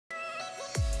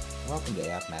Welcome to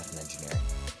AF Math and Engineering.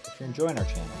 If you're enjoying our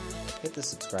channel, hit the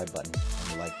subscribe button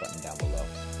and the like button down below,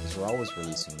 as we're always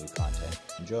releasing new content.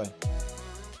 Enjoy!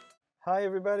 Hi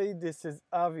everybody, this is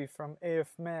Avi from AF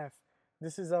Math.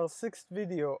 This is our 6th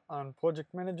video on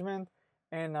project management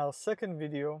and our 2nd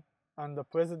video on the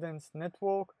precedence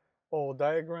network or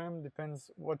diagram, depends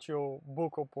what your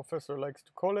book or professor likes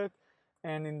to call it.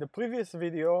 And in the previous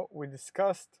video, we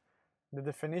discussed the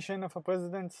definition of a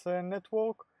precedence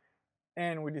network,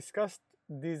 and we discussed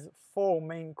these 4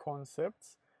 main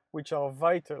concepts which are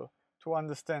vital to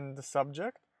understand the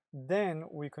subject. Then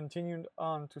we continued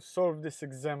on to solve this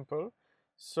example.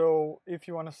 So if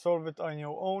you want to solve it on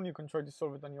your own, you can try to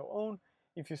solve it on your own.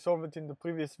 If you solve it in the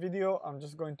previous video, I'm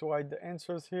just going to write the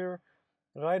answers here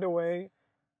right away.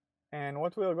 And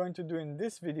what we are going to do in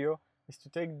this video is to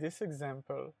take this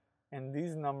example and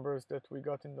these numbers that we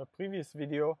got in the previous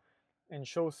video and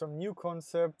show some new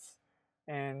concepts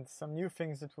and some new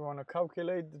things that we want to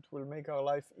calculate that will make our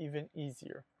life even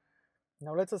easier.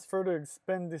 Now let us further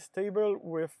expand this table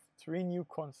with 3 new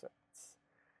concepts: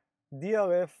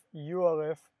 DRF,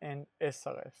 URF, and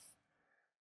SRF.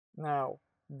 Now,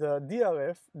 the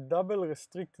DRF, double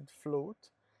restricted float,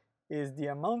 is the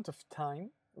amount of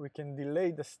time we can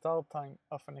delay the start time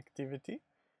of an activity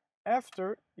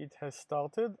after it has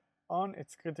started on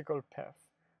its critical path,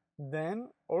 then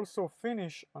also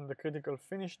finish on the critical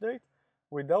finish date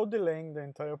without delaying the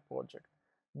entire project.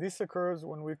 This occurs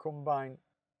when we combine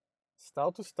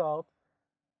start to start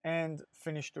and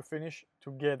finish to finish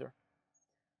together.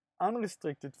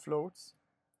 Unrestricted floats,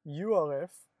 URF,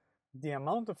 the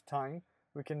amount of time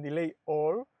we can delay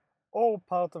all or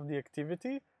part of the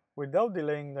activity without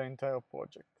delaying the entire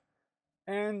project.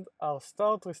 And our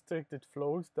start restricted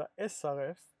flows, the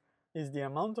SRF, is the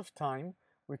amount of time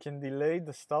we can delay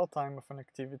the start time of an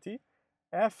activity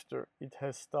after it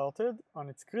has started on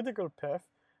its critical path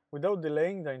without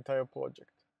delaying the entire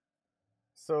project.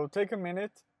 So take a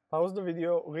minute, pause the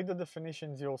video, read the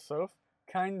definitions yourself,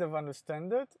 kind of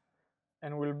understand it,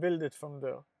 and we'll build it from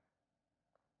there.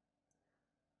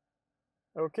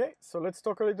 Okay, so let's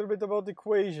talk a little bit about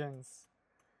equations.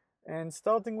 And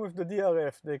starting with the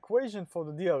DRF, the equation for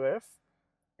the DRF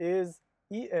is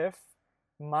EF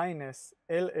minus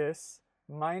LS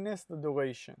minus the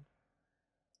duration.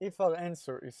 If our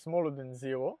answer is smaller than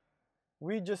 0,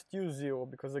 we just use 0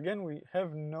 because again we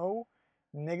have no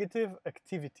negative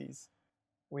activities.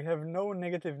 We have no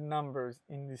negative numbers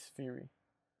in this theory.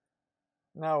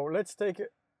 Now let's take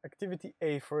activity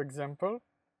A for example.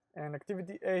 And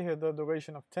activity A had a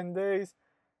duration of 10 days.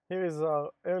 Here is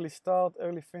our early start,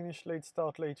 early finish, late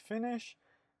start, late finish.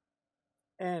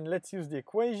 And let's use the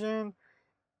equation.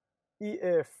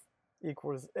 EF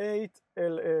equals 8,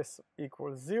 LS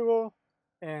equals 0,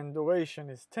 and duration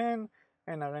is 10,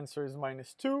 and our answer is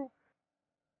minus 2.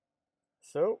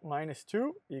 So minus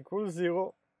 2 equals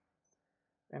 0,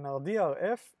 and our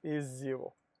DRF is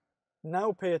 0.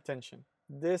 Now pay attention.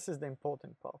 This is the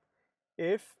important part.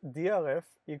 If DRF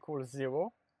equals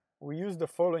 0, we use the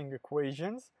following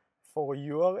equations for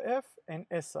URF and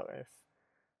SRF.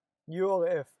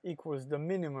 URF equals the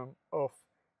minimum of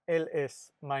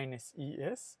LS minus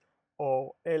ES,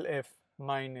 or LF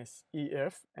minus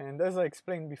EF. And as I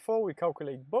explained before, we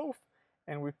calculate both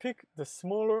and we pick the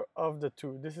smaller of the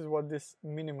two. This is what this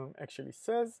minimum actually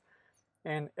says.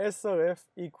 And SRF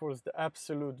equals the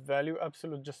absolute value.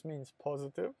 Absolute just means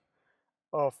positive,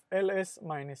 of LS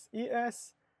minus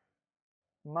ES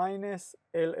minus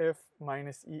LF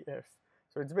minus EF.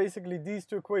 So it's basically these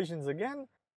 2 equations again,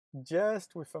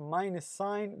 just with a minus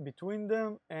sign between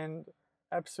them and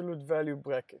absolute value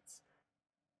brackets.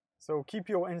 So keep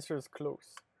your answers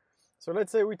close. So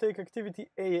let's say we take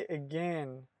activity A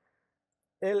again.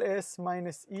 LS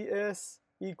minus ES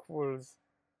equals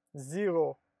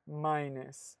 0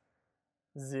 minus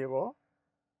 0,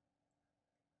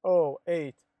 or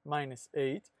 8 minus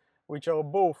 8, which are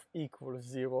both equal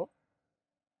 0.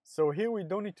 So here we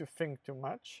don't need to think too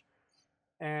much.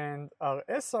 And our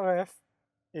SRF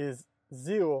is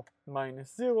 0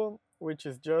 minus 0, which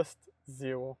is just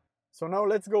 0. So now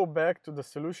let's go back to the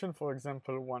solution for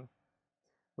example 1.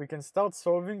 We can start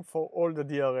solving for all the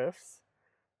DRFs.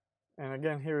 And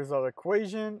again, here is our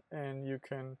equation, and you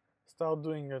can start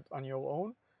doing it on your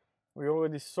own. We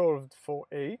already solved for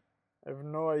A. I have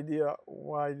no idea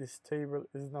why this table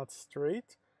is not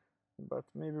straight, but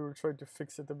maybe we'll try to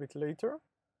fix it a bit later.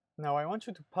 Now I want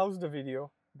you to pause the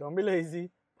video, don't be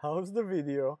lazy, pause the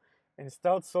video and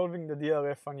start solving the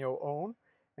DRF on your own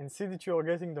and see that you are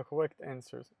getting the correct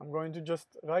answers. I'm going to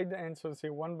just write the answers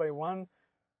here one by one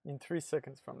in 3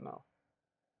 seconds from now.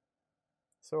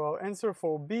 So our answer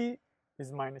for B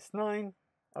is minus 9,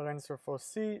 Our answer for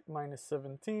C, minus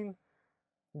 17,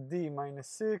 D, minus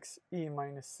 6, E,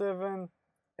 minus 7,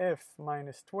 F,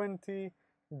 minus 20,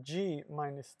 G,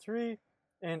 minus 3,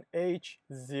 and H,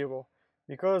 0.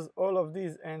 Because all of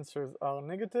these answers are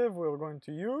negative, we're going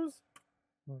to use,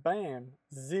 bam,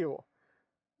 0.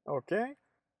 Okay?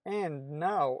 And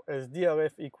now, as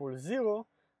DRF equals 0,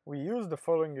 we use the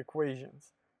following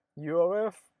equations.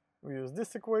 URF, we use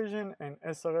this equation, and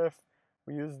SRF,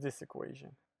 we use this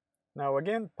equation. Now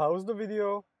again, pause the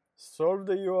video, solve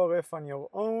the URF on your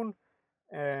own,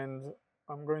 and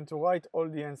I'm going to write all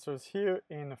the answers here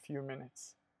in a few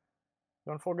minutes.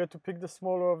 Don't forget to pick the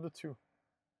smaller of the two.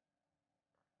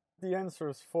 The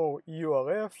answers for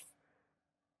URF,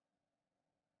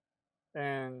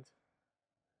 and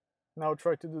now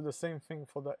try to do the same thing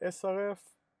for the SRF.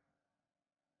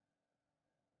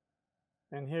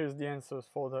 And here's the answers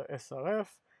for the SRF.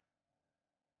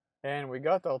 And we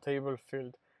got our table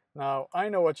filled. Now, I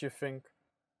know what you think,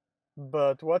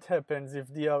 but what happens if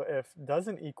DRF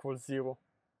doesn't equal 0?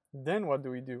 Then what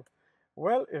do we do?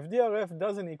 Well, if DRF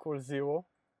doesn't equal 0,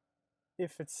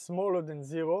 if it's smaller than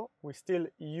 0, we still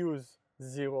use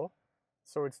 0,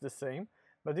 so it's the same.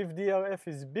 But if DRF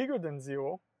is bigger than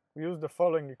 0, we use the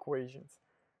following equations.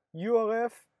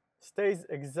 URF stays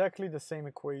exactly the same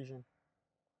equation.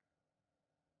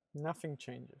 Nothing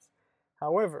changes.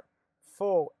 However,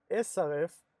 for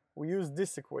SRF, we use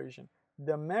this equation.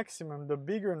 The maximum, the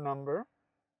bigger number,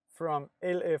 from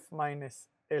LF minus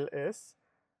LS,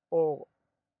 or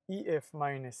EF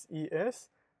minus ES,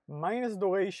 minus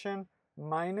duration,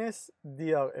 minus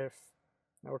DRF.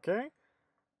 Okay?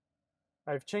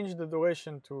 I've changed the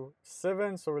duration to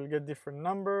 7, so we'll get different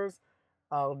numbers.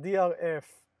 Our DRF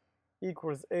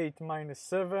equals 8 minus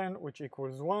 7, which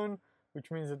equals 1,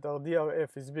 which means that our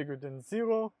DRF is bigger than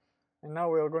 0. And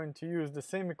now we are going to use the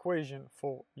same equation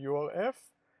for URF.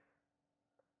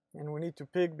 And we need to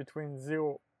pick between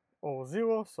 0 or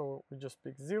 0, so we just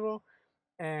pick 0.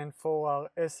 And for our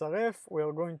SRF, we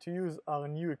are going to use our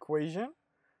new equation,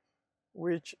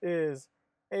 which is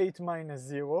 8 minus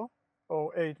 0,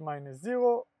 or 8 minus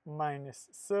 0, minus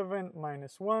 7,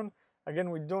 minus 1. Again,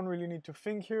 we don't really need to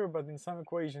think here, but in some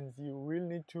equations, you will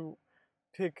need to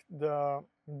pick the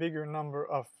bigger number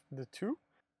of the two.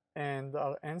 And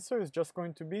our answer is just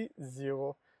going to be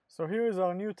 0. So here is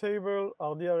our new table.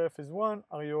 Our DRF is 1,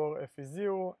 our URF is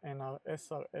 0, and our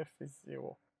SRF is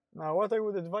 0. Now what I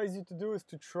would advise you to do is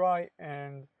to try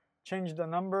and change the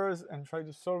numbers and try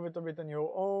to solve it a bit on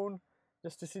your own,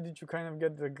 just to see that you kind of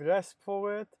get the grasp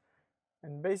for it.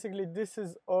 And basically this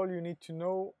is all you need to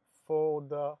know for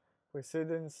the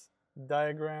precedence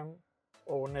diagram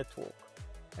or network.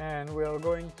 And we are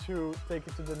going to take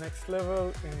it to the next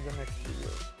level in the next video.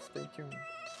 Stay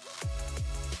tuned.